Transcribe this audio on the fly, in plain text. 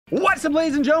What's up,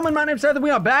 ladies and gentlemen? My name's Scythe, and we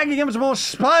are back again with some more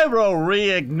Spyro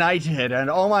Reignited. And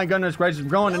oh my goodness gracious, we're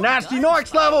going to Nasty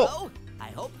GNORC's level! I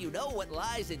hope you know what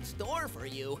lies in store for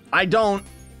you. I don't.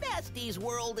 Nasty's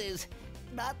world is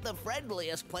not the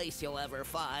friendliest place you'll ever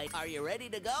find. Are you ready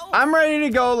to go? I'm ready to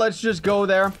go. Let's just go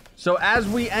there. So as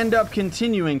we end up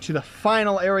continuing to the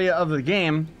final area of the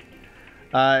game,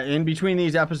 in between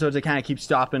these episodes, I kind of keep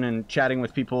stopping and chatting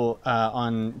with people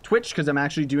on Twitch because I'm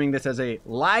actually doing this as a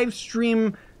live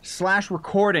stream /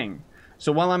 recording.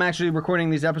 So while I'm actually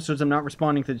recording these episodes, I'm not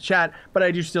responding to the chat, but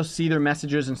I do still see their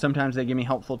messages, and sometimes they give me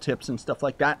helpful tips and stuff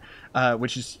like that,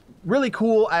 which is really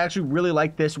cool. I actually really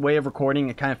like this way of recording.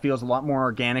 It kind of feels a lot more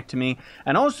organic to me,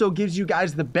 and also gives you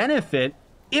guys the benefit,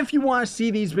 if you want to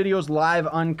see these videos live,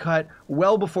 uncut,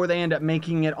 well before they end up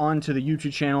making it onto the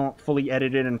YouTube channel, fully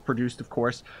edited and produced, of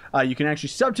course. You can actually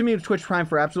sub to me with Twitch Prime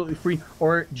for absolutely free,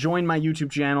 or join my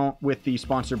YouTube channel with the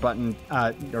sponsor button,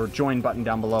 or join button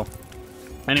down below.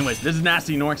 Anyways, this is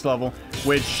Nasty GNORC's level,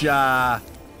 which, I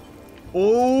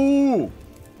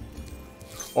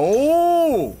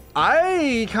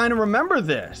kind of remember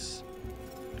this.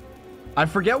 I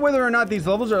forget whether or not these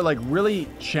levels are like really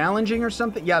challenging or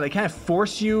something. Yeah, they kind of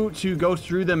force you to go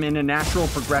through them in a natural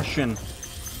progression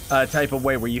type of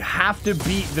way, where you have to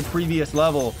beat the previous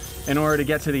level in order to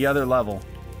get to the other level.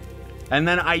 And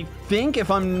then I think, if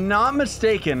I'm not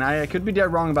mistaken, I could be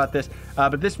dead wrong about this,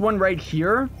 but this one right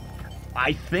here,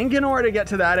 I think in order to get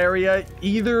to that area,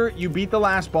 either you beat the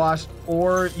last boss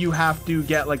or you have to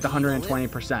get like the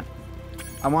 120%.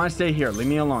 I want to stay here. Leave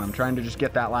me alone. I'm trying to just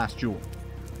get that last jewel.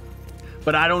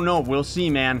 But I don't know. We'll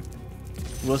see, man.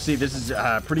 We'll see. This is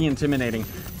pretty intimidating.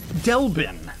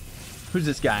 Delbin. Who's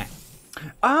this guy?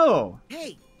 Oh.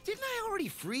 Hey, didn't I already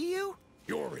free you?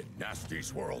 You're in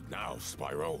Nasty's world now,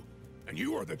 Spyro. And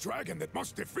you are the dragon that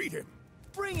must defeat him.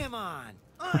 Bring him on.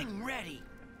 I'm ready.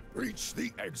 Reach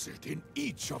the exit in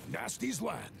each of Nasty's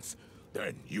lands.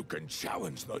 Then you can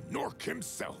challenge the GNORC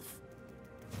himself.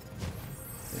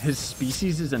 His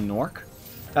species is a GNORC?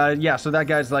 Yeah, so that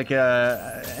guy's like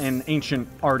an ancient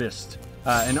artist.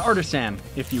 An artisan,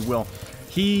 if you will.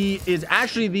 He is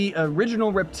actually the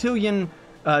original reptilian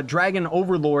dragon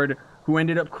overlord who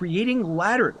ended up creating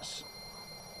ladders.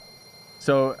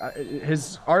 So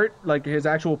his art, like his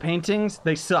actual paintings,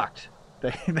 they sucked.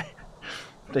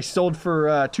 They sold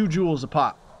for 2 jewels a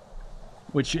pop,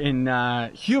 which in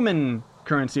human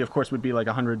currency, of course, would be like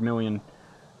 $100 million,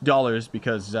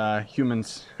 because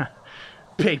humans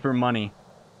paper money.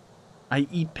 I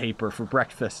eat paper for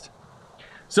breakfast.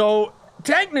 So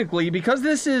technically, because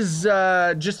this is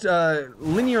just a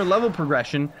linear level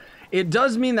progression, it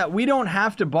does mean that we don't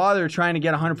have to bother trying to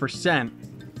get 100%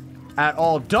 at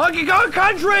all. Donkey Kong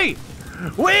Country!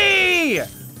 Whee!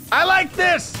 I like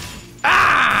this!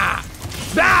 Ah!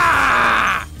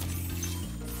 Ah!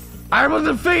 I will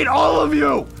defeat all of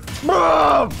you!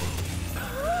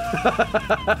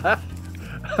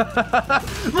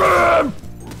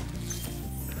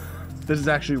 This is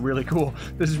actually really cool.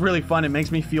 This is really fun. It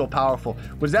makes me feel powerful.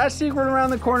 Was that a secret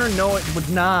around the corner? No, it was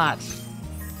not.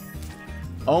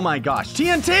 Oh my gosh.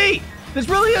 TNT! This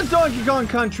really is Donkey Kong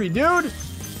Country, dude!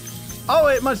 Oh,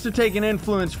 it must have taken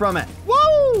influence from it.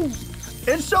 Woo!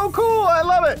 It's so cool. I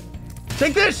love it.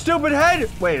 Take this, stupid head!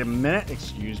 Wait a minute,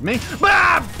 excuse me.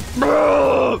 Ah!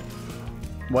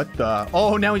 What the?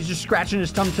 Oh, now he's just scratching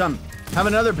his tum-tum. Have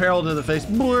another barrel to the face.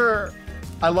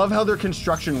 I love how they're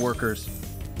construction workers.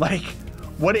 Like,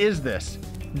 what is this?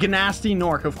 GNASTY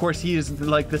GNORC, of course, he is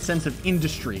like the sense of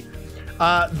industry.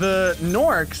 The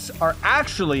GNORCs are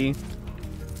actually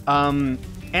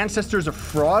ancestors of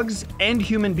frogs and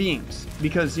human beings.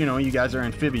 Because, you know, you guys are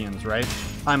amphibians, right?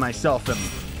 I myself am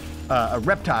a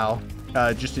reptile.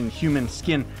 Just in human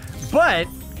skin. But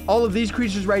all of these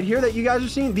creatures right here that you guys are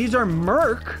seeing, these are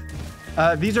Merc.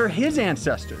 These are his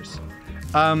ancestors.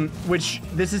 Which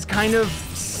this is kind of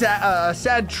a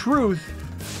sad truth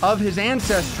of his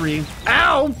ancestry.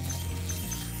 Ow!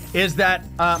 Is that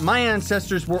my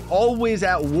ancestors were always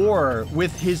at war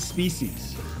with his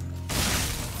species.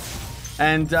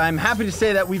 And I'm happy to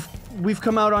say that we've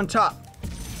come out on top.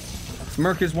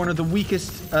 Merc is one of the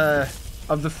weakest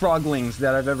of the froglings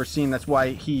that I've ever seen. That's why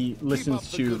he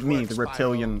listens to me, the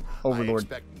reptilian overlord.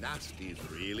 I expect Nasty's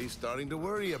really starting to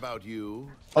worry about you.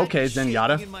 Okay,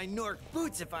 Zenyatta. In my GNORC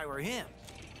boots if I were him.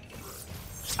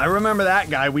 I remember that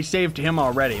guy. We saved him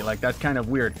already. Like, that's kind of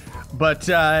weird. But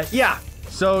yeah.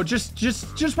 So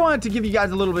just wanted to give you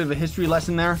guys a little bit of a history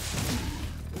lesson there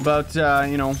about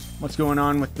you know, what's going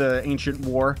on with the ancient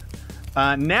war.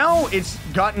 Now it's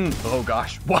gotten, oh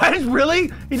gosh, what?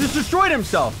 Really? He just destroyed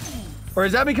himself. Or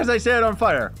is that because I set it on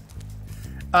fire?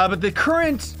 But the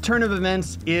current turn of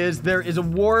events is there is a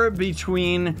war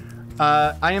between,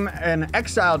 I am an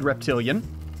exiled reptilian,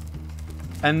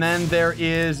 and then there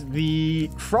is the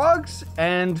frogs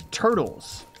and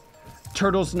turtles.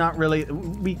 Turtles not really,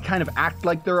 we kind of act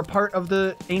like they're a part of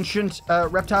the ancient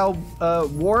reptile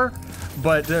war,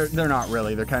 but they're not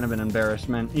really. They're kind of an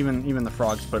embarrassment. Even the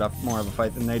frogs put up more of a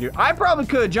fight than they do. I probably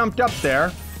could have jumped up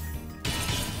there,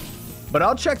 but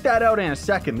I'll check that out in a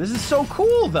second. This is so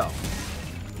cool though.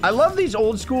 I love these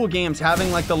old school games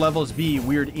having like the levels be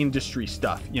weird industry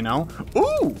stuff, you know?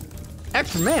 Ooh,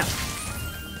 extra man.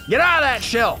 Get out of that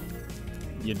shell.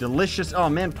 You delicious, oh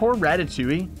man, poor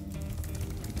Ratatouille.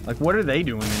 Like, what are they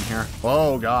doing in here?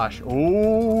 Oh gosh.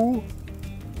 Oh.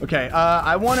 Okay.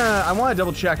 I wanna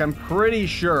double check. I'm pretty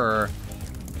sure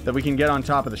that we can get on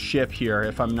top of the ship here,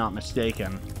 if I'm not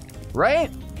mistaken. Right?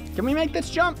 Can we make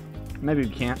this jump? Maybe we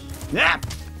can't. Yeah.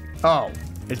 Oh,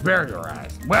 it's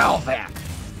barrierized. Well then.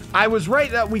 I was right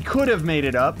that we could have made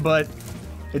it up, but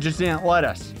it just didn't let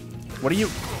us. What are you?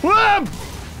 Whoa!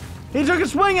 He took a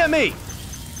swing at me.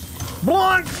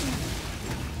 Blanc.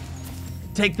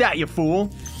 Take that, you fool.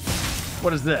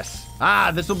 What is this?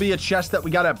 Ah, this will be a chest that we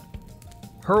gotta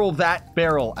hurl that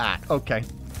barrel at. Okay,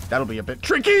 that'll be a bit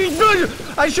tricky.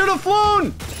 I should have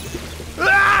flown.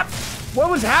 Ah! What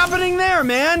was happening there,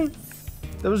 man?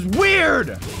 That was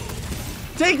weird.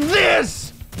 Take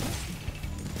this.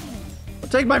 I'll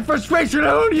take my frustration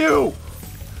out on you.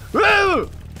 Ah!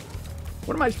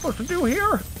 What am I supposed to do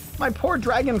here? My poor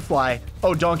dragonfly.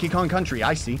 Oh, Donkey Kong Country,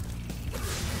 I see.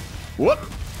 Whoop.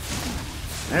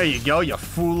 There you go, you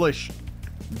foolish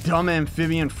dumb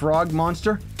amphibian frog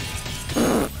monster.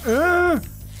 I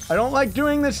don't like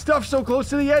doing this stuff so close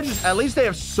to the edges. At least they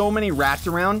have so many rats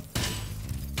around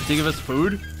to give us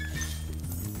food.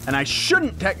 And I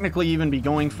shouldn't technically even be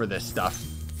going for this stuff,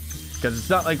 because it's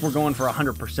not like we're going for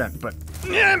 100%, but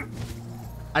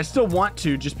I still want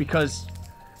to, just because,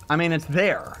 I mean, it's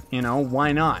there, you know,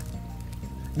 why not?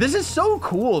 This is so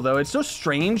cool though. It's so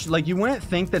strange. Like, you wouldn't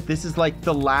think that this is like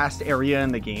the last area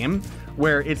in the game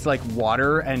where it's like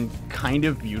water and kind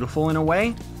of beautiful in a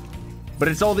way, but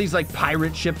it's all these like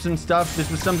pirate ships and stuff. This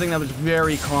was something that was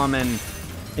very common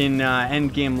in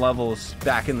end game levels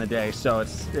back in the day, so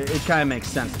it kind of makes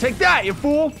sense. Take that, you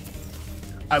fool.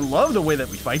 I love the way that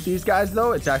we fight these guys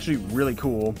though. It's actually really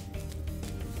cool.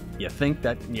 You think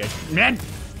that, yeah,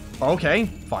 okay,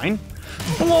 fine.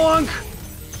 Blanc.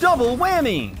 Double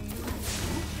whammy!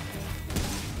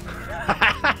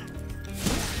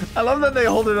 I love that they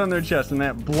hold it on their chest and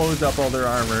that blows up all their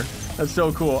armor. That's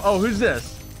so cool. Oh, who's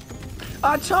this?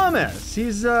 Thomas.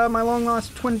 He's my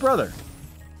long-lost twin brother.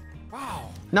 Wow.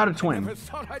 Not a twin. I never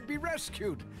thought I'd be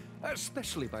rescued,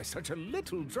 especially by such a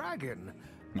little dragon.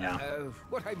 Yeah.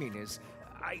 What I mean is,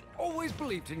 I always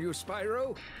believed in you,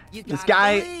 Spyro. You This gotta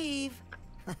guy- believe.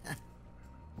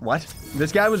 What?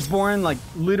 This guy was born like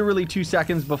literally 2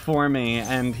 seconds before me,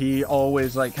 and he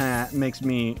always like kind of makes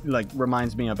me like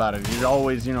reminds me about it. He's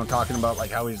always, you know, talking about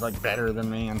like how he's like better than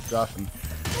me and stuff, and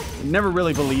he never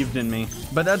really believed in me.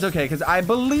 But that's okay, because I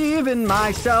believe in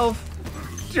myself.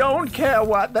 Don't care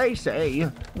what they say.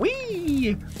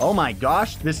 Whee! Oh my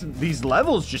gosh, these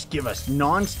levels just give us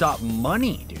non-stop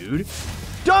money, dude.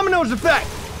 Dominoes effect!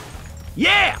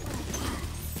 Yeah!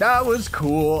 That was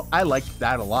cool. I liked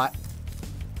that a lot.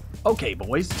 Okay,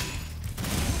 boys.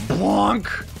 Blanc.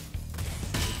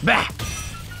 Bah.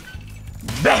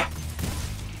 Bah.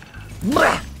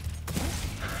 Bah.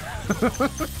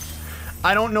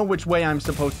 I don't know which way I'm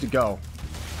supposed to go.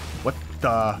 What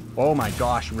the? Oh my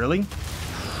gosh, really?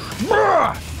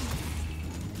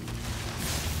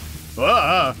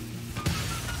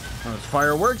 Those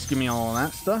fireworks, give me all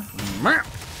that stuff.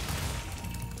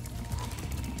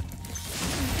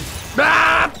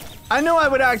 Ah! I know I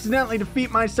would accidentally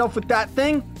defeat myself with that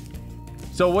thing.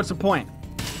 So what's the point?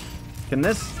 Can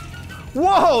this?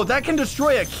 Whoa, that can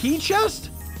destroy a key chest?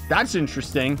 That's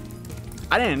interesting.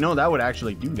 I didn't know that would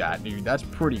actually do that, dude. That's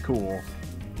pretty cool.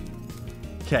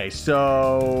 Okay,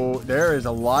 so there is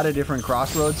a lot of different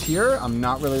crossroads here. I'm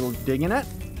not really digging it.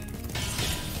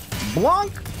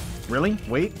 Blanc. Really?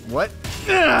 Wait, what?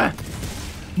 Ugh.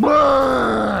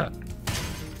 Brrr.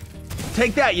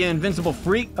 Take that, you invincible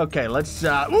freak. Okay, let's,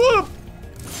 whoop!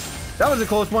 That was a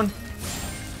close one.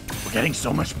 We're getting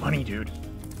so much money, dude.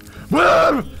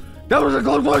 That was a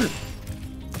close one.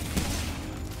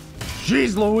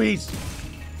 Jeez Louise.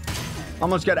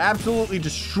 Almost got absolutely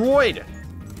destroyed.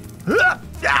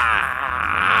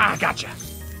 Ah, gotcha.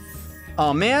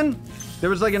 Oh, man. There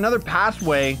was like another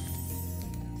pathway.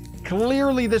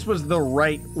 Clearly, this was the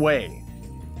right way.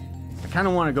 I kind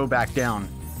of want to go back down.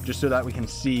 just so that we can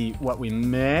see what we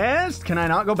missed. Can I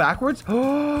not go backwards?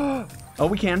 Oh,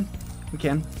 we can. We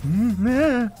can.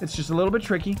 It's just a little bit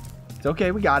tricky. It's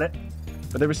okay, we got it.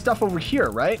 But there was stuff over here,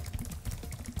 right?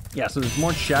 Yeah, so there's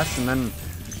more chests, and then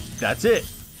that's it.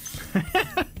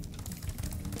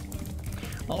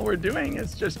 All we're doing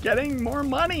is just getting more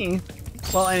money.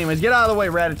 Well, anyways, get out of the way,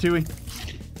 Ratatouille.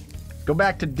 Go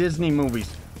back to Disney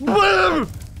movies. That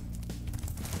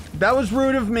was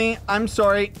rude of me. I'm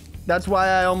sorry. That's why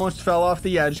I almost fell off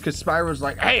the edge, because Spyro's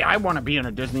like, hey, I want to be in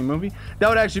a Disney movie. That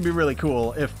would actually be really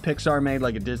cool if Pixar made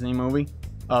like a Disney movie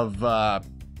of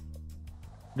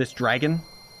this dragon.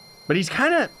 But he's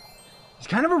kind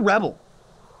of a rebel.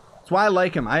 That's why I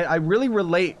like him. I really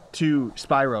relate to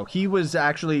Spyro. He was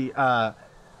actually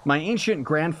my ancient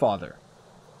grandfather.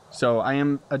 So I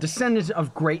am a descendant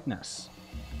of greatness.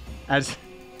 As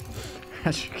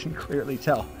you can clearly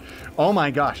tell. Oh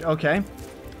my gosh, okay.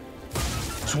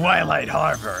 Twilight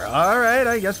Harbor. Alright,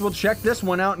 I guess we'll check this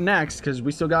one out next, because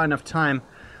we still got enough time.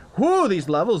 Whew, these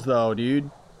levels though,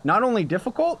 dude. Not only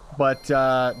difficult, but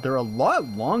they're a lot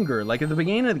longer. Like at the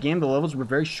beginning of the game, the levels were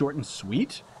very short and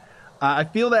sweet. I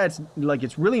feel that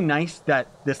it's really nice that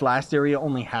this last area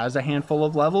only has a handful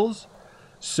of levels.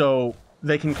 So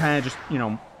they can kind of just, you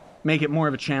know, make it more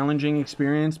of a challenging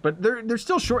experience. But they're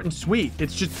still short and sweet.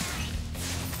 It's just...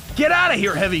 Get out of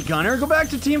here, Heavy Gunner. Go back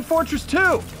to Team Fortress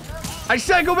 2. I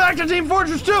said go back to Team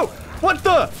Fortress 2. What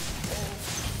the?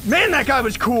 Man, that guy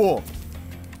was cool.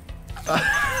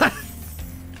 I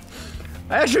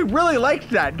actually really liked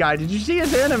that guy. Did you see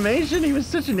his animation? He was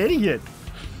such an idiot.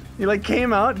 He like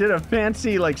came out, did a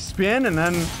fancy like spin, and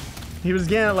then he was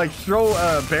gonna like throw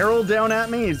a barrel down at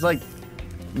me. He's like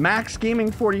Max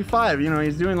Gaming 45. You know,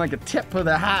 he's doing like a tip of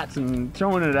the hat and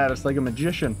throwing it at us like a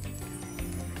magician.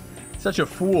 Such a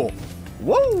fool.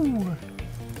 Whoa!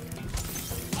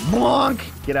 Blonk!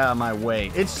 Get out of my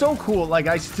way. It's so cool. Like,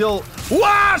 I still...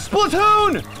 Wah!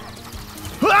 Splatoon!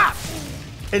 Ah!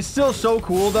 It's still so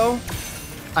cool, though.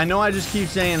 I know I just keep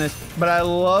saying this, but I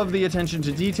love the attention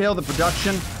to detail, the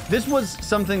production. This was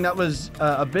something that was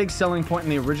a big selling point in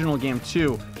the original game,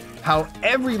 too. How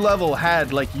every level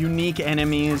had, like, unique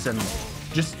enemies and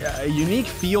just a unique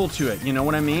feel to it. You know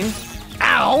what I mean?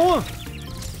 Ow!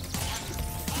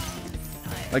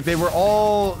 Like they were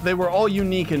all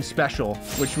unique and special,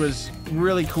 which was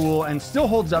really cool and still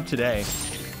holds up today.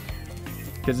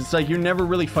 Because it's like you're never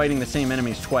really fighting the same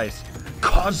enemies twice.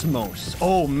 Cosmos.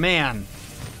 Oh man.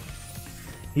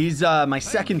 He's my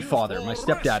second father, my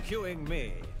stepdad.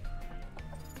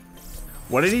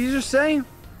 What did he just say?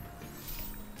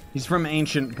 He's from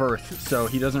ancient birth, so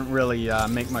he doesn't really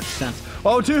make much sense.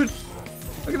 Oh dude!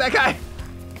 Look at that guy!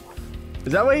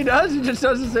 Is that what he does? He just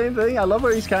does the same thing? I love how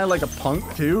he's kind of like a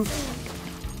punk, too.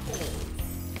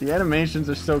 The animations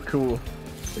are so cool.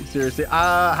 Like, seriously.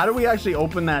 How do we actually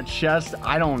open that chest?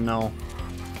 I don't know.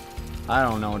 I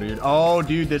don't know, dude. Oh,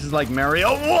 dude, this is like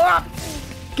Mario. Whoa!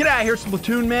 Get out of here,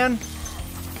 Splatoon, man.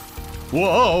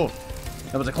 Whoa.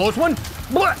 That was a close one.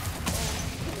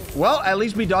 Well, at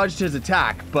least we dodged his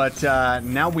attack. But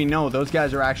now we know those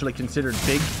guys are actually considered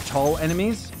big, tall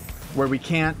enemies. Where we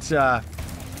can't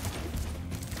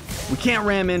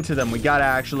ram into them. We gotta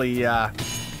actually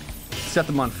set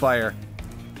them on fire.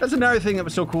 That's another thing that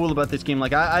was so cool about this game.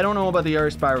 Like, I don't know about the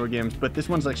other Spyro games, but this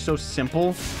one's like so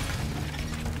simple.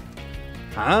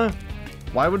 Huh?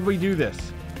 Why would we do this?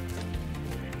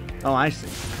 Oh, I see.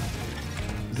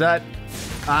 Is that...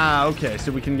 Ah, okay.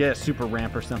 So we can get a super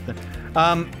ramp or something.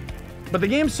 But the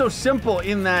game's so simple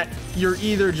in that you're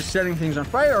either just setting things on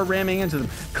fire or ramming into them.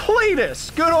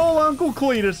 Cletus! Good old Uncle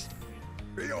Cletus!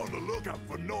 Be on the lookout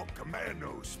for Nork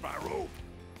Commandos, Spyro.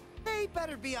 They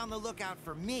better be on the lookout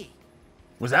for me.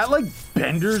 Was that like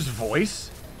Bender's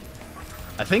voice?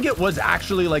 I think it was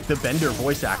actually like the Bender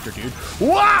voice actor, dude.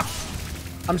 Wah!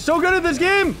 I'm so good at this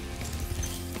game!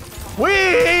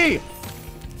 Whee!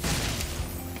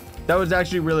 That was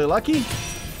actually really lucky.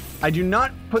 I do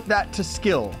not put that to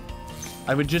skill.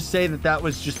 I would just say that that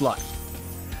was just luck.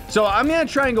 So I'm gonna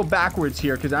try and go backwards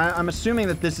here because I'm assuming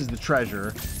that this is the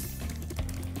treasure.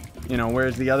 You know,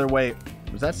 whereas the other way...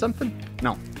 Was that something?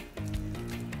 No.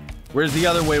 Whereas the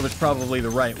other way was probably the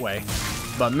right way.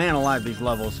 But man alive, these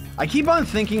levels. I keep on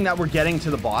thinking that we're getting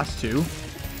to the boss too.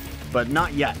 But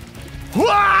not yet.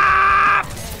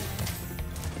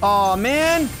 Aw,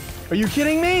 man! Are you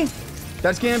kidding me?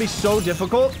 That's gonna be so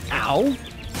difficult. Ow.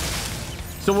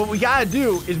 So what we gotta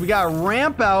do is we gotta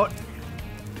ramp out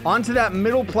onto that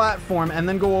middle platform and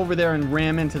then go over there and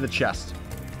ram into the chest.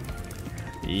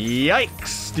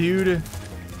 Yikes, dude.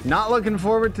 Not looking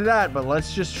forward to that, but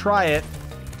let's just try it.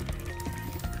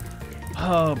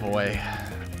 Oh boy.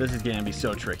 This is gonna be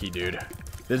so tricky, dude.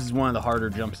 This is one of the harder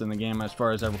jumps in the game as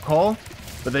far as I recall.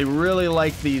 But they really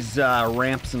like these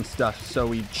ramps and stuff. So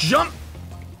we jump!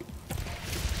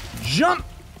 Jump!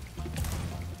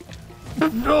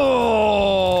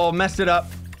 Oh, messed it up.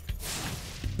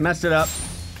 Messed it up.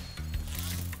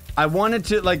 I wanted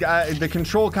to, like, the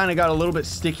control kind of got a little bit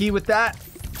sticky with that.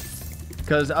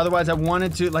 Because otherwise I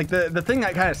wanted to, like, the thing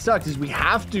that kind of sucked is we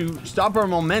have to stop our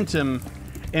momentum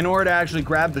in order to actually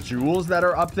grab the jewels that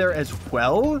are up there as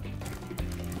well.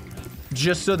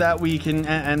 Just so that we can,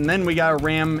 and then we gotta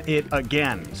ram it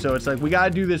again. So it's like, we gotta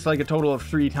do this like a total of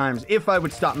 3 times if I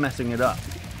would stop messing it up.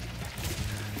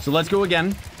 So let's go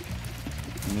again.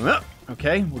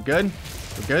 Okay, we're good.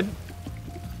 We're good.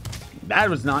 That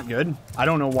was not good. I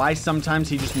don't know why sometimes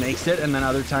he just makes it and then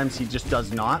other times he just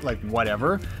does not. Like,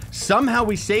 whatever. Somehow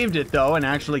we saved it, though, and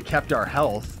actually kept our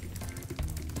health.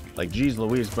 Like, geez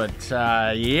Louise. But,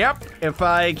 yep. If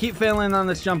I keep failing on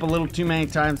this jump a little too many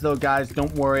times, though, guys,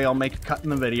 don't worry. I'll make a cut in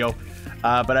the video.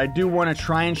 But I do want to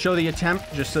try and show the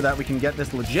attempt just so that we can get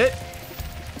this legit.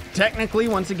 Technically,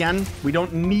 once again, we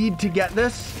don't need to get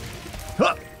this.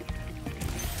 Huh.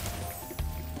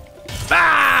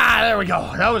 Ah, there we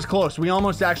go. That was close. We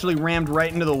almost actually rammed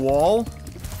right into the wall.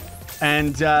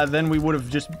 And then we would have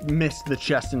just missed the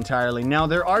chest entirely. Now,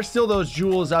 there are still those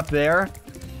jewels up there.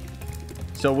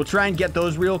 So we'll try and get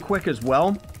those real quick as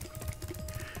well.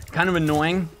 Kind of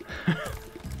annoying.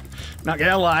 Not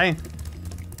gonna lie.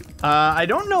 I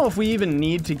don't know if we even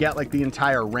need to get, like, the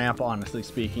entire ramp, honestly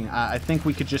speaking. I think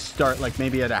we could just start, like,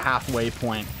 maybe at a halfway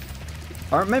point.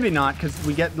 Or maybe not, because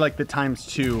we get, like, the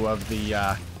 ×2 of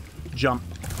the jump.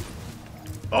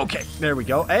 Okay, there we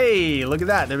go. Hey, look at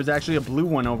that. There was actually a blue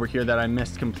one over here that I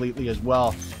missed completely as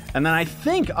well. And then I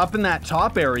think up in that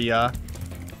top area,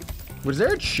 was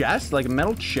there a chest? Like a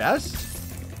metal chest?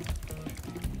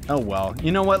 Oh, well.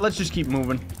 You know what? Let's just keep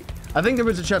moving. I think there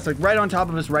was a chest, like, right on top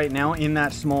of us right now in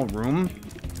that small room.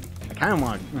 I kind of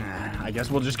want... I guess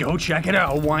we'll just go check it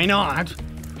out. Why not?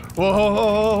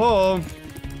 Whoa.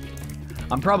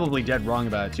 I'm probably dead wrong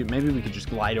about it, too. Maybe we could just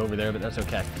glide over there, but that's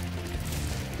okay.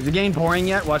 Is the game boring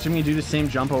yet? Watching me do the same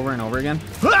jump over and over again?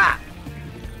 Ah!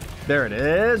 There it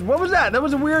is. What was that? That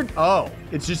was a weird... Oh,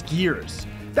 it's just gears.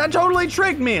 That totally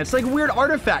tricked me. It's like a weird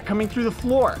artifact coming through the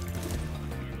floor.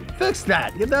 Fix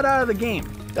that. Get that out of the game.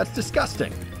 That's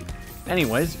disgusting.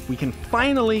 Anyways, we can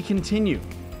finally continue.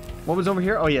 What was over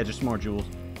here? Oh, yeah, just more jewels.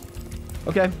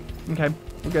 Okay. Okay.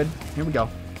 We're good. Here we go.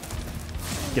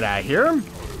 Get out of here.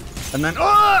 And then...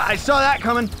 Oh! I saw that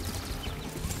coming.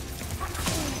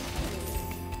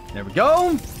 There we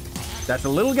go. That's a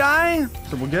little guy.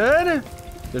 So we're good.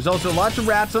 There's also lots of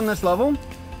rats on this level.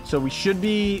 So we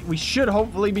should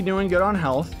hopefully be doing good on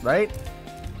health, right?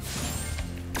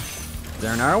 Is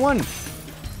there another one?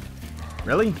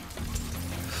 Really?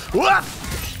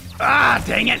 Woof! Ah,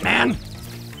 dang it, man.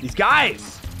 These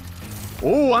guys.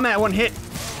 Oh, I'm at 1 hit.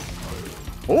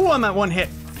 Oh, I'm at 1 hit.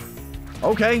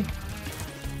 Okay.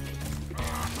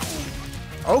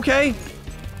 Okay.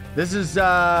 This is,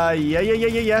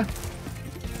 yeah.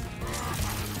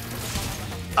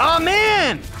 Oh,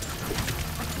 man!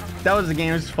 That was the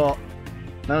game's fault.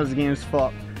 That was the game's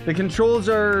fault. The controls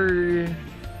are...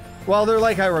 Well, they're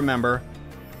like I remember.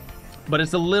 But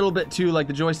it's a little bit too... Like,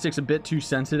 the joystick's a bit too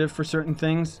sensitive for certain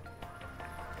things.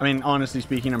 I mean, honestly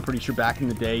speaking, I'm pretty sure back in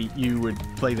the day, you would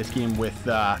play this game with,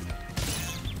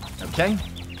 Okay.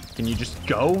 Can you just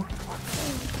go?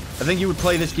 I think you would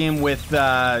play this game with,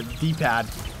 D-pad,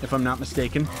 if I'm not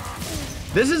mistaken.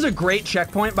 This is a great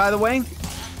checkpoint, by the way.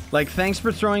 Like, thanks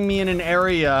for throwing me in an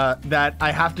area that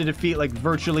I have to defeat, like,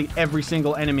 virtually every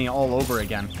single enemy all over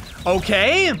again.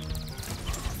 Okay.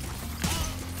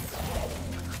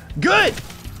 Good.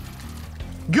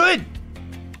 Good.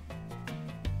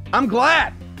 I'm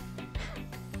glad.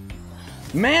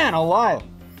 Man alive.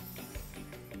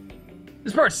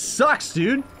 This part sucks,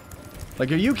 dude.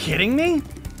 Like, are you kidding me?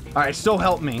 All right, so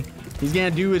help me. He's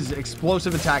gonna do his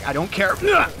explosive attack. I don't care.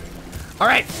 Ugh. All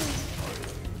right.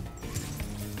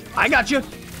 I got you.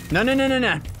 No.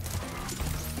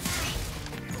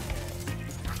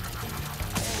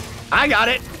 I got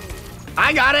it.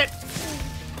 I got it.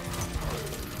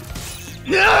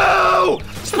 No!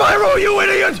 Spyro, you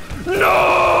idiot!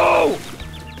 No!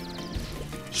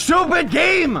 Stupid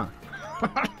game!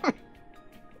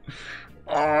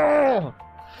 Oh!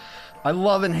 I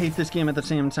love and hate this game at the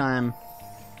same time.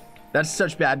 That's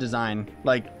such bad design.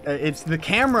 Like, it's the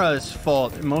camera's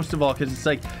fault, most of all, because it's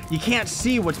like, you can't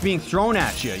see what's being thrown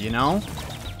at you, you know?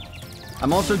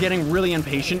 I'm also getting really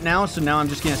impatient now, so now I'm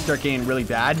just gonna start getting really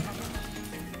bad.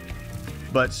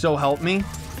 But so help me.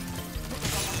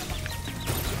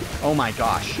 Oh my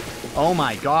gosh. Oh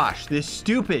my gosh, this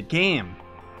stupid game.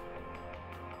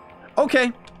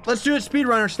 Okay, let's do it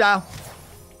speedrunner style.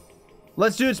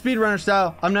 Let's do it speedrunner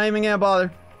style. I'm not even gonna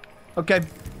bother. Okay,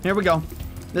 here we go.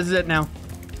 This is it now.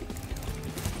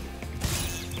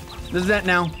 This is it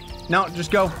now. No,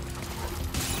 just go.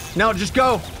 No, just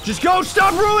go. Just go.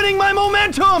 Stop ruining my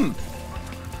momentum.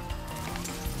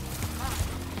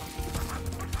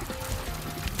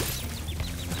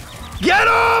 Get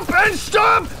up and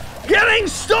stop getting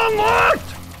stung locked.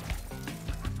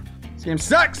 This game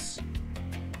sucks.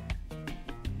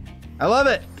 I love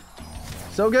it.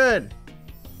 So good.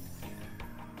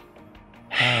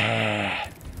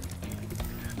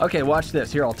 Okay, watch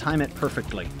this. Here, I'll time it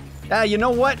perfectly. You know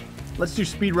what? Let's do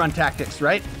speedrun tactics,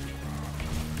 right?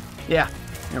 Yeah,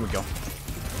 there we go.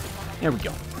 There we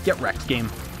go. Get wrecked,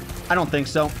 game. I don't think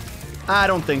so. I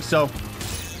don't think so.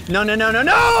 No, no, no, no,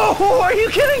 no! Are you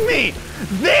kidding me?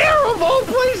 There, of all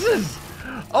places!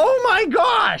 Oh my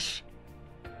gosh!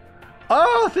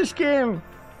 Oh, this game.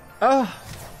 Oh.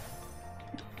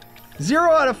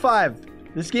 0 out of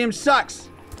 5. This game sucks.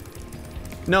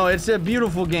 No, it's a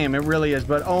beautiful game. It really is.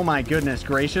 But oh my goodness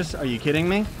gracious. Are you kidding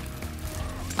me?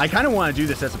 I kind of want to do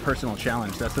this as a personal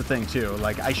challenge. That's the thing too.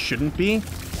 Like, I shouldn't be.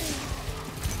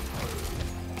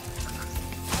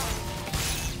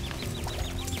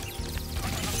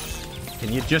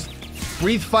 Can you just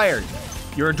breathe fire?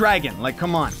 You're a dragon. Like,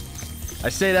 come on. I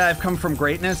say that I've come from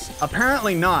greatness.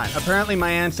 Apparently not. Apparently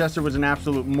my ancestor was an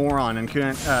absolute moron and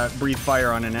couldn't breathe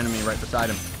fire on an enemy right beside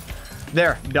him.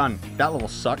 There, done. That level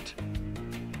sucked.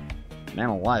 Man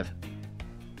alive.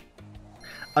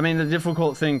 I mean, the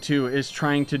difficult thing too is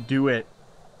trying to do it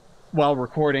while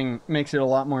recording makes it a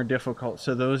lot more difficult.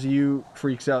 So those of you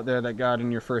freaks out there that got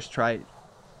in your first try,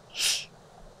 shh.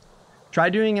 Try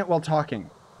doing it while talking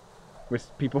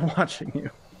with people watching you.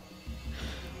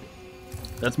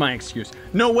 That's my excuse.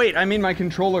 No, wait, I mean my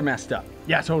controller messed up.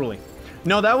 Yeah, totally.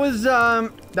 No, that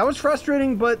was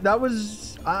frustrating, but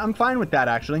I'm fine with that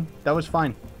actually. That was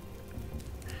fine.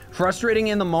 Frustrating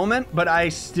in the moment, but I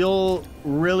still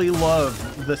really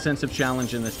love the sense of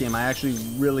challenge in this game. I actually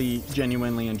really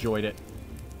genuinely enjoyed it.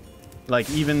 Like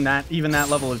even that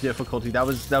level of difficulty, that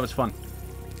was fun.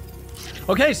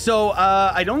 Okay, so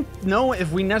I don't know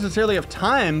if we necessarily have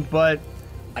time, but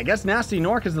I guess GNASTY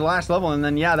GNORC is the last level, and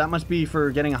then yeah, that must be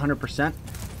for getting 100%.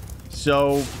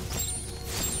 So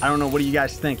I don't know, what do you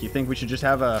guys think? You think we should just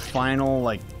have a final,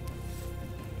 like,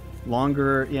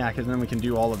 longer? Yeah, because then we can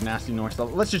do all of GNASTY GNORC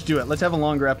stuff. Let's just do it. Let's have a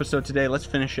longer episode today. Let's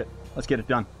finish it. Let's get it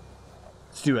done.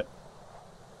 Let's do it.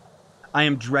 I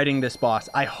am dreading this boss.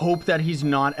 I hope that he's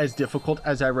not as difficult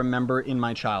as I remember in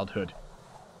my childhood.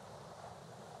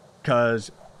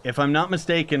 Because if I'm not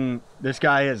mistaken, this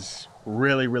guy is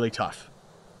really, really tough.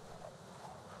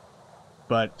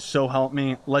 But so help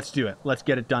me, let's do it. Let's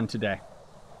get it done today.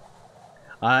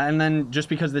 And then just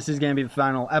because this is going to be the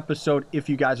final episode, if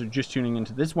you guys are just tuning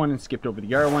into this one and skipped over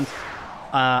the other ones,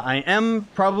 I am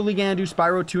probably going to do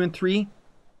Spyro 2 and 3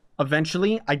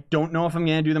 eventually. I don't know if I'm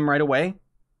going to do them right away.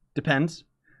 Depends.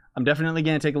 I'm definitely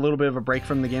going to take a little bit of a break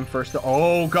from the game first.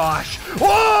 Oh, gosh.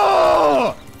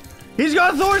 Oh! He's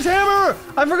got Thor's hammer!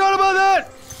 I forgot about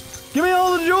that! Give me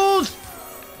all the jewels!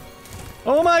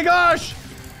 Oh my gosh!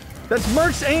 That's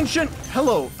Merc's ancient...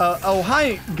 Hello. Oh,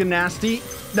 hi, GNASTY.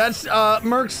 That's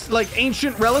Merc's, like,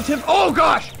 ancient relative. Oh,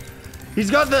 gosh!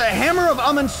 He's got the hammer of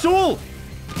Amansul!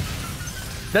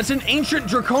 That's an ancient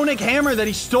draconic hammer that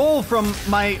he stole from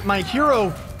my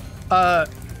hero,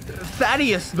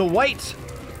 Thaddeus the White.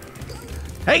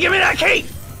 Hey, give me that key!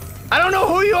 I don't know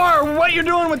who you are or what you're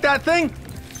doing with that thing.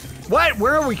 What?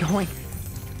 Where are we going?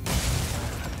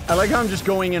 I like how I'm just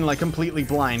going in, like, completely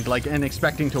blind, like, and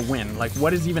expecting to win. Like,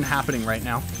 what is even happening right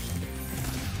now?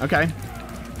 Okay.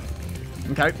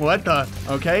 Okay, what the?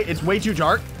 Okay, it's way too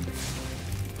dark.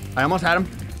 I almost had him.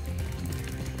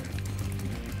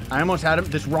 I almost had him.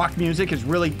 This rock music is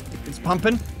really, it's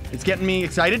pumping. It's getting me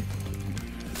excited.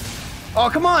 Oh,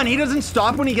 come on. He doesn't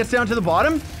stop when he gets down to the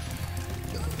bottom.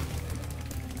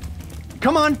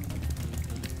 Come on.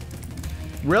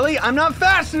 Really? I'm not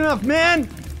fast enough, man.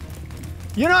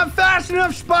 You're not fast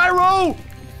enough, Spyro.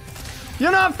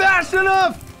 You're not fast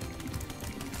enough.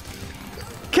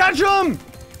 Catch him.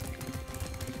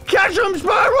 Catch him,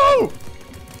 Spyro.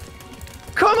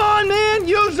 Come on, man.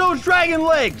 Use those dragon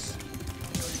legs.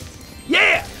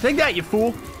 Yeah. Take that, you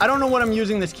fool. I don't know what I'm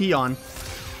using this key on.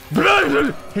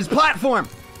 His platform.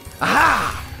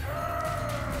 Aha.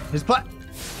 His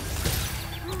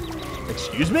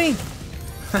Excuse me?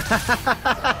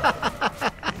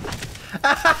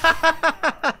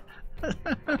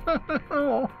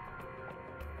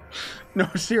 No,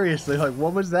 seriously, like,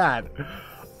 what was that?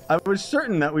 I was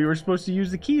certain that we were supposed to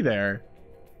use the key there.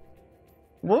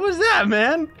 What was that,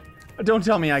 man? Don't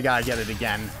tell me I gotta get it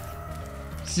again.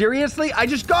 Seriously? I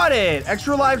just got it!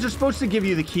 Extra lives are supposed to give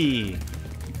you the key.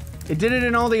 It did it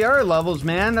in all the other levels,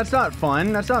 man. That's not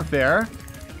fun. That's not fair.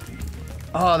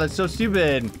 Oh, that's so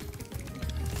stupid.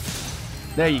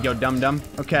 There you go, dum-dum.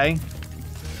 Okay.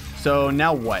 So,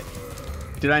 now what?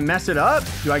 Did I mess it up?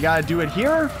 Do I gotta do it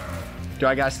here? Do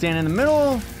I gotta stand in the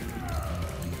middle?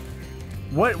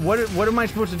 What am I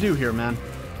supposed to do here, man?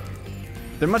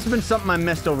 There must have been something I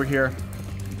missed over here.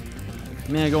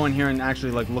 I'm gonna go in here and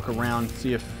actually, like, look around.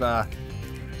 See if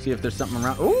there's something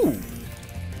around. Ooh!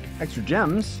 Extra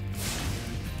gems.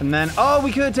 And then, oh,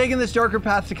 we could have taken this darker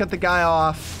path to cut the guy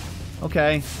off.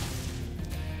 Okay.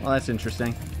 Well, that's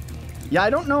interesting. Yeah, I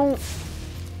don't know.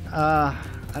 I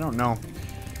don't know.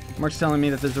 Mark's telling me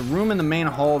that there's a room in the main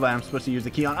hall that I'm supposed to use the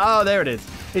key on. Oh, there it is.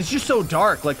 It's just so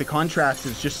dark. Like, the contrast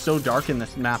is just so dark in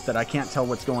this map that I can't tell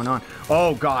what's going on.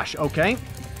 Oh, gosh. Okay.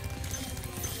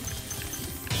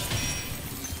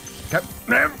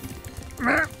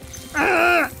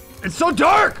 It's so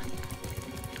dark!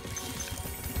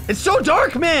 It's so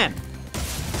dark, man!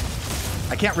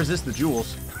 I can't resist the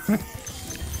jewels.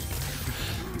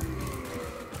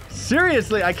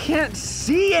 Seriously, I can't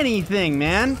see anything,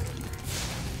 man.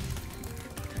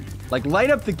 Like,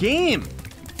 light up the game.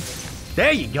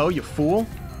 There you go, you fool.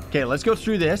 Okay, let's go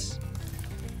through this.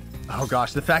 Oh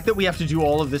gosh, the fact that we have to do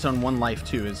all of this on one life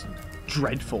too is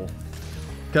dreadful.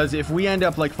 Because if we end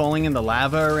up like falling in the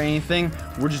lava or anything,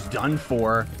 we're just done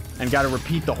for and got to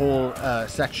repeat the whole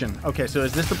section. Okay, so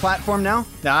is this the platform now?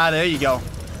 Ah, there you go.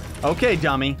 Okay,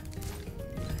 dummy.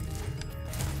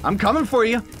 I'm coming for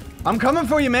you. I'm coming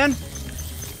for you, man.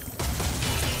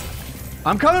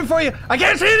 I'm coming for you. I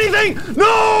can't see anything.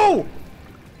 No!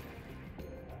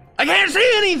 I can't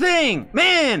see anything,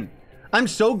 man. I'm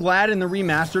so glad in the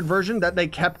remastered version that they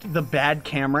kept the bad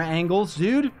camera angles,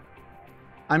 dude.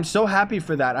 I'm so happy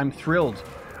for that. I'm thrilled.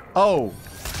 Oh.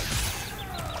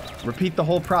 Repeat the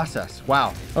whole process.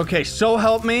 Wow. Okay, so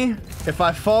help me. If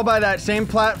I fall by that same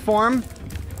platform,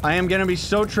 I am gonna be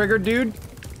so triggered, dude.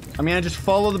 I'm gonna just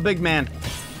follow the big man.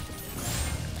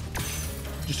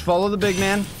 Just follow the big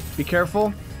man. Be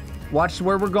careful. Watch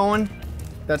where we're going.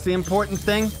 That's the important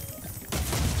thing.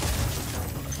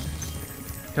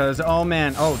 Because, oh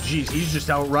man. Oh, geez. He's just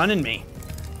outrunning me.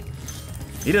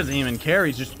 He doesn't even care.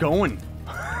 He's just going.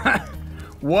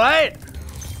 What?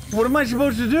 What am I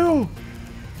supposed to do?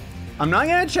 I'm not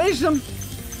gonna chase him.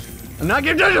 I'm not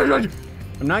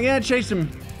gonna chase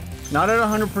him. Not at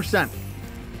 100%.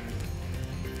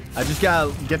 I just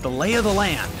gotta get the lay of the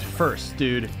land first,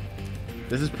 dude.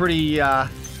 This is pretty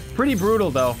brutal,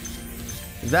 though.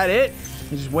 Is that it?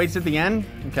 He just waits at the end?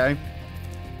 Okay.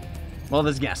 Well,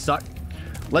 this is gonna suck.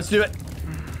 Let's do it.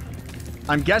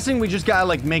 I'm guessing we just gotta,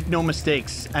 like, make no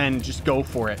mistakes and just go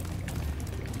for it.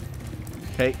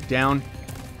 Okay, down,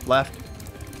 left.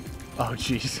 Oh,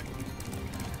 jeez.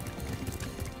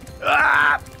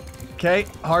 Ah! Okay,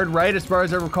 hard right as far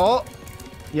as I recall.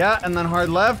 Yeah, and then hard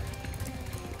left.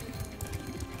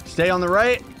 Stay on the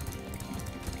right.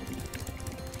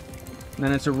 And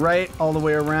then it's a right all the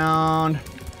way around.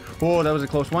 Oh, that was a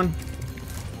close one.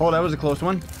 Oh, that was a close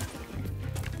one.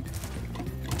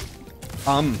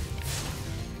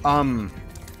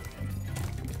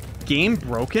 Game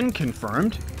broken,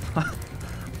 confirmed.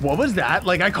 What was that?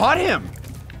 Like, I caught him.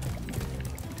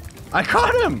 I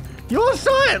caught him. You all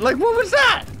saw it. Like, what was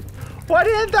that? Why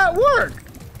didn't that work?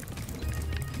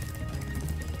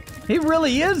 He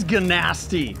really is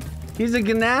GNASTY. He's a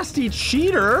GNASTY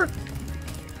cheater.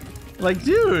 Like,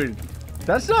 dude,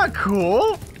 that's not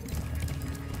cool.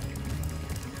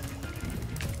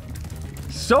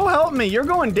 So help me. You're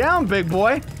going down, big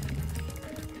boy.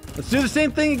 Let's do the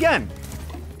same thing again.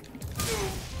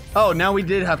 Oh, now we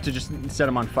did have to just set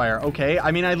him on fire. Okay,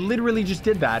 I mean, I literally just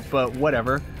did that, but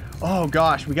whatever. Oh,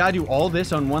 gosh, we gotta do all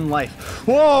this on one life.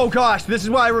 Whoa, gosh, this is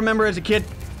what I remember as a kid.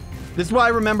 This is what I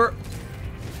remember.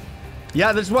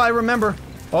 Yeah, this is what I remember.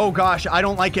 Oh, gosh, I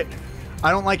don't like it.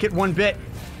 I don't like it one bit.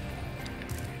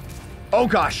 Oh,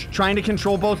 gosh, trying to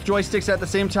control both joysticks at the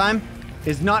same time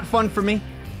is not fun for me.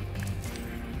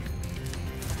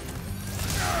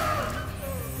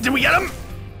 Did we get him?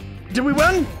 Did we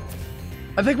win?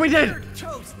 I think we did. You're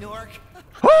toast, GNORC.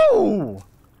 Woo!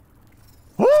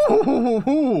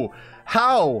 Woo!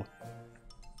 How?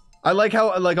 I like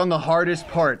how, like, on the hardest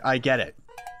part, I get it.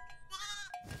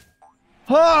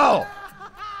 Oh!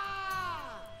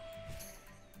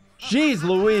 Jeez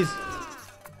Louise.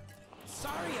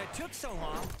 Sorry I took so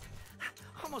long.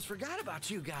 Almost forgot about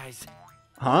you guys.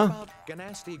 Huh? About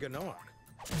GNASTY GNORC.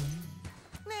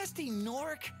 Nasty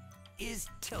GNORC is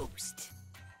toast.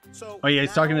 So Oh yeah,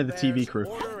 he's talking to now the TV there's crew.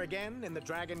 Order again in the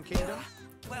Dragon Kingdom?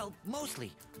 Well,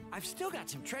 mostly. I've still got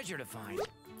some treasure to find.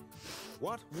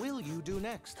 What will you do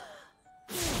next?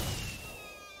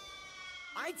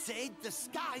 I'd say the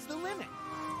sky's the limit.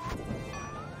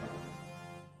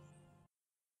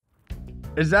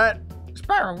 Is that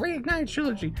Spyro Reignited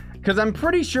Trilogy? Because I'm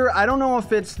pretty sure, I don't know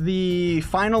if it's the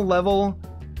final level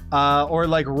or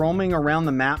like roaming around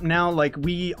the map now. Like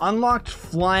we unlocked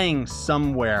flying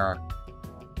somewhere,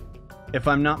 if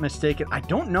I'm not mistaken. I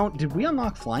don't know. Did we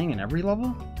unlock flying in every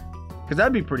level? Because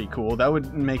that'd be pretty cool. That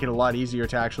would make it a lot easier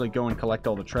to actually go and collect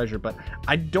all the treasure. But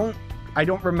I don't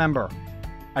remember.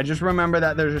 I just remember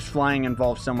that there's just flying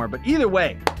involved somewhere. But either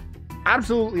way,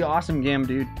 absolutely awesome game,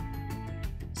 dude.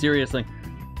 Seriously.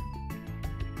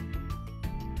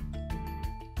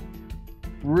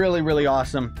 Really, really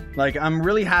awesome. Like, I'm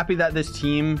really happy that this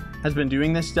team has been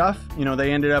doing this stuff. You know,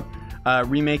 they ended up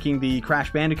remaking the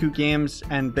Crash Bandicoot games,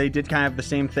 and they did kind of the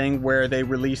same thing where they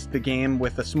released the game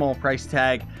with a small price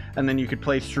tag, and then you could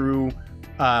play through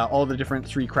all the different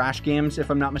 3 Crash games,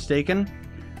 if I'm not mistaken.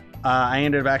 I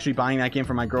ended up actually buying that game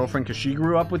for my girlfriend because she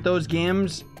grew up with those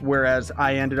games, whereas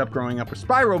I ended up growing up with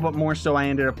Spyro, but more so I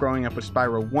ended up growing up with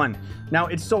Spyro 1. Now,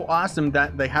 it's so awesome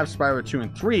that they have Spyro 2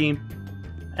 and 3,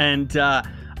 and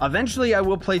eventually I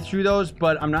will play through those,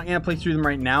 but I'm not going to play through them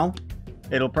right now.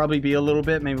 It'll probably be a little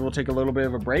bit. Maybe we'll take a little bit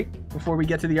of a break before we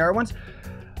get to the other ones.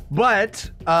 But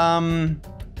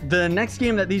the next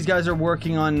game that these guys are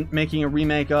working on making a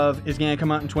remake of is going to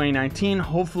come out in 2019.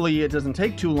 Hopefully it doesn't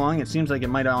take too long. It seems like it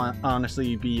might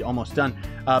honestly be almost done.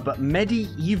 But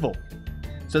Medieval.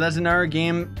 So that's another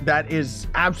game that is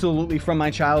absolutely from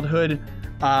my childhood.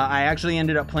 I actually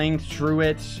ended up playing through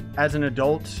it as an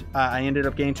adult. I ended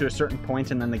up getting to a certain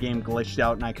point and then the game glitched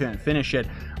out and I couldn't finish it.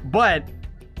 But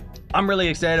I'm really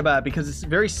excited about it because it's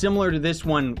very similar to this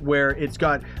one where it's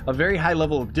got a very high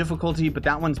level of difficulty, but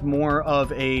that one's more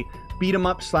of a beat 'em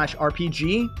up /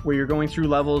 RPG where you're going through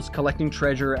levels, collecting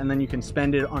treasure, and then you can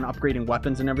spend it on upgrading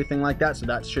weapons and everything like that. So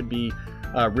that should be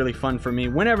really fun for me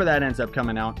whenever that ends up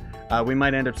coming out. We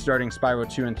might end up starting Spyro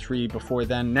 2 and 3 before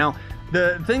then. Now,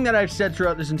 the thing that I've said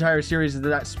throughout this entire series is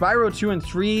that Spyro 2 and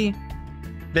 3,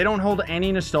 they don't hold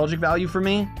any nostalgic value for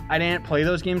me. I didn't play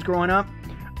those games growing up.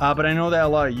 But I know that a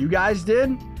lot of you guys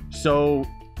did, so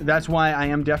that's why I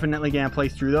am definitely going to play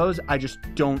through those. I just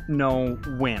don't know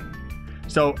when.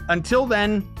 So until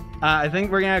then, I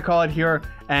think we're going to call it here.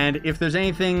 And if there's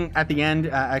anything at the end,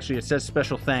 actually it says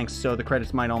special thanks, so the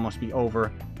credits might almost be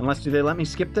over. Unless, do they let me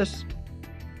skip this?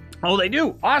 Oh, they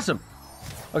do! Awesome!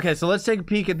 Okay, so let's take a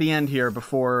peek at the end here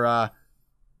before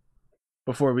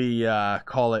we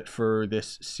call it for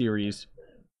this series.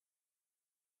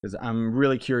 Because I'm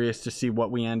really curious to see what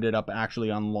we ended up actually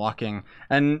unlocking.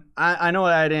 And I know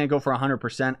that I didn't go for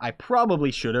 100%. I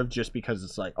probably should have, just because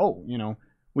it's like, oh, you know,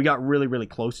 we got really, really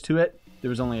close to it. There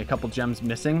was only a couple gems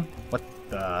missing. What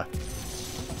the?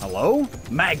 Hello?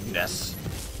 Magnus.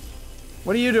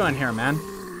 What are you doing here, man?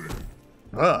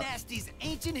 Ugh. Gnasty's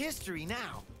ancient history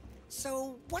now.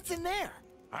 So, what's in there?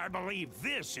 I believe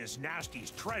this is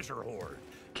Gnasty's treasure hoard.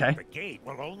 Okay. The gate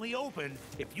will only open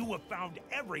if you have found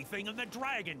everything in the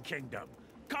Dragon Kingdom.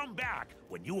 Come back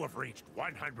when you have reached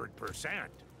 100%.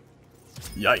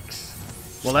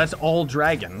 Yikes. Well, that's all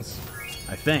dragons,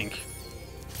 I think.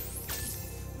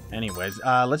 Anyways,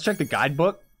 let's check the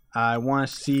guidebook. I want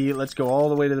to see, let's go all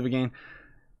the way to the beginning.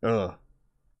 Ugh.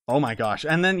 Oh my gosh.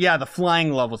 And then, yeah, the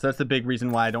flying levels. That's the big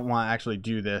reason why I don't want to actually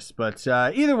do this. But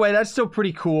either way, that's still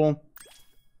pretty cool.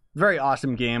 Very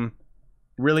awesome game.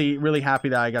 Really, really happy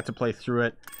that I got to play through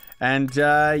it. And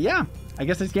yeah, I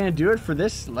guess that's gonna do it for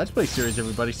this Let's Play series,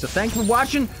 everybody. So thanks for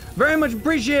watching. Very much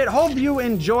appreciate it. Hope you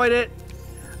enjoyed it.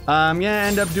 I'm gonna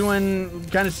end up doing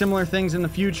kind of similar things in the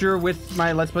future with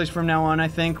my Let's Plays from now on, I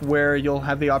think, where you'll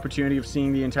have the opportunity of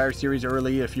seeing the entire series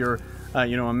early if you're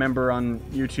you know, a member on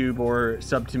YouTube or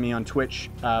sub to me on Twitch.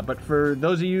 But for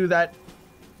those of you that,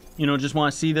 you know, just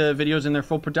want to see the videos in their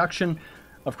full production,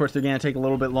 of course, they're going to take a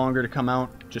little bit longer to come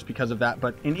out just because of that.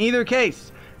 But in either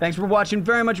case, thanks for watching.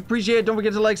 Very much appreciate it. Don't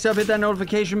forget to like, sub, hit that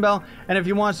notification bell. And if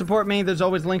you want to support me, there's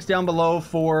always links down below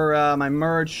for my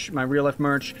merch, my real life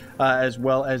merch, as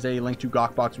well as a link to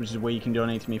Gawkbox, which is a way you can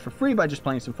donate to me for free by just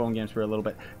playing some phone games for a little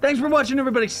bit. Thanks for watching,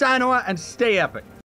 everybody. Sign on and stay epic.